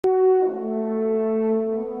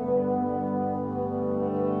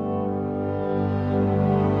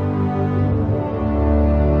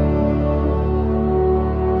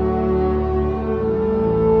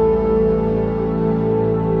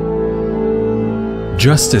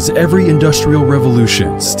Just as every industrial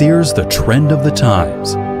revolution steers the trend of the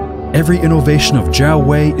times, every innovation of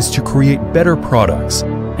ZhaoWei is to create better products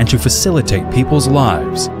and to facilitate people's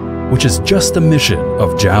lives, which is just the mission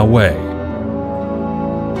of ZhaoWei.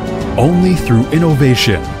 Only through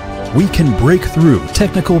innovation, we can break through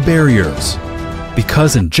technical barriers.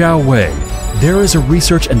 Because in ZhaoWei, there is a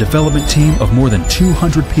research and development team of more than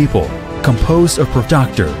 200 people composed of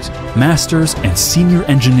doctors, masters, and senior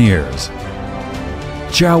engineers.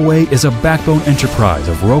 ZhaoWei is a backbone enterprise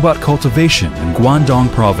of robot cultivation in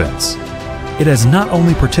Guangdong Province. It has not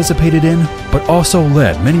only participated in, but also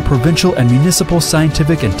led many provincial and municipal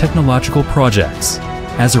scientific and technological projects.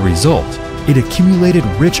 As a result, it accumulated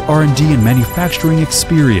rich R&D and manufacturing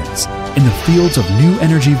experience in the fields of new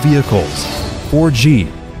energy vehicles,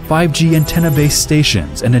 4G, 5G antenna-based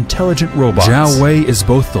stations, and intelligent robots. ZhaoWei is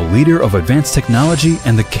both the leader of advanced technology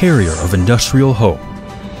and the carrier of industrial hope.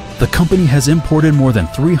 The company has imported more than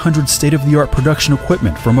 300 state-of-the-art production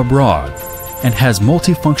equipment from abroad and has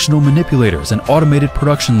multifunctional manipulators and automated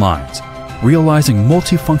production lines, realizing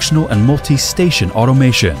multifunctional and multi-station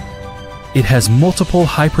automation. It has multiple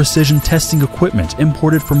high-precision testing equipment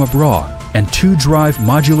imported from abroad and 2 drive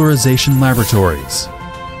modularization laboratories.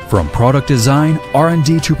 From product design,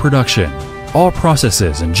 R&D to production, all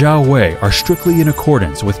processes in ZhaoWei are strictly in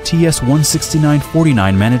accordance with TS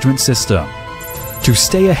 16949 management system. To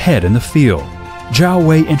stay ahead in the field,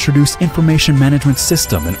 ZhaoWei introduced information management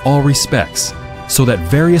system in all respects, so that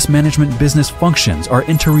various management business functions are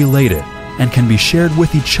interrelated and can be shared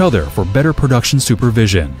with each other for better production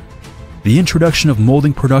supervision. The introduction of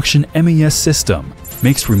molding production MES system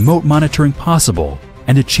makes remote monitoring possible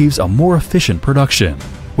and achieves a more efficient production,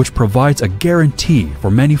 which provides a guarantee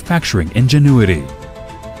for manufacturing ingenuity.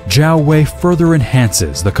 ZhaoWei further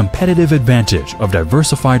enhances the competitive advantage of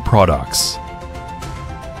diversified products.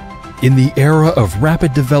 In the era of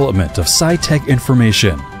rapid development of sci-tech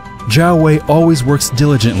information, ZhaoWei always works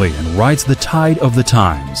diligently and rides the tide of the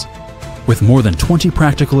times. With more than 20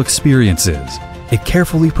 practical experiences, it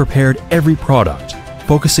carefully prepared every product,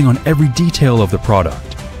 focusing on every detail of the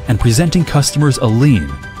product, and presenting customers a lean,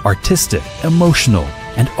 artistic, emotional,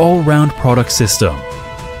 and all-round product system.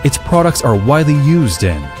 Its products are widely used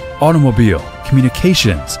in automobile,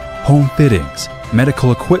 communications, home fittings,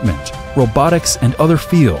 medical equipment, robotics, and other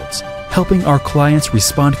fields, helping our clients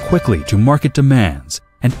respond quickly to market demands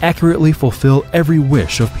and accurately fulfill every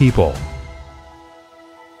wish of people.